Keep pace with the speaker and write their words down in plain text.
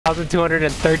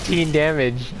1,213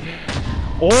 damage.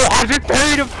 Oh, Hodrick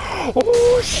parried him!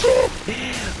 Oh, shit!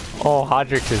 Oh,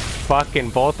 Hodrick is fucking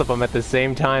both of them at the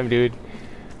same time, dude.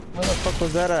 Where the fuck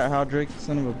was that at, Hodrick,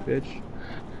 son of a bitch?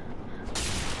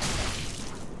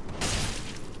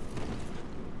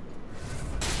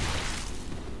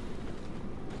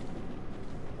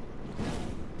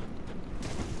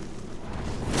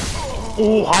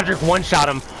 Oh, Hodrick one-shot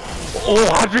him. Oh,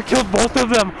 Hodrick killed both of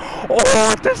them.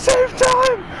 Oh, at the same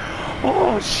time.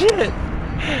 Oh, shit.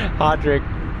 Hodrick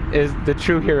is the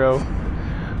true hero.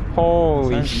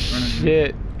 Holy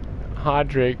shit.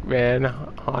 Hodrick, man.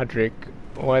 Hodrick.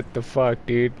 What the fuck,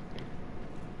 dude?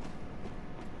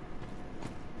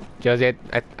 Josie,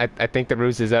 I think the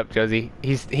ruse is up, Josie.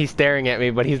 He's staring at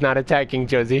me, but he's not attacking,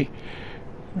 Josie.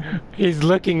 He's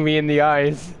looking me in the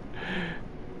eyes.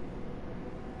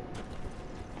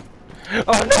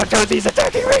 Oh no, Josie's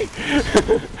attacking me!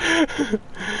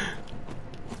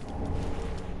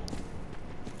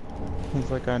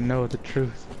 He's like, I know the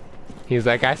truth. He's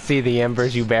like, I see the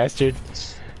embers, you bastard.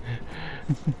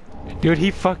 Dude,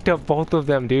 he fucked up both of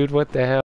them, dude. What the hell?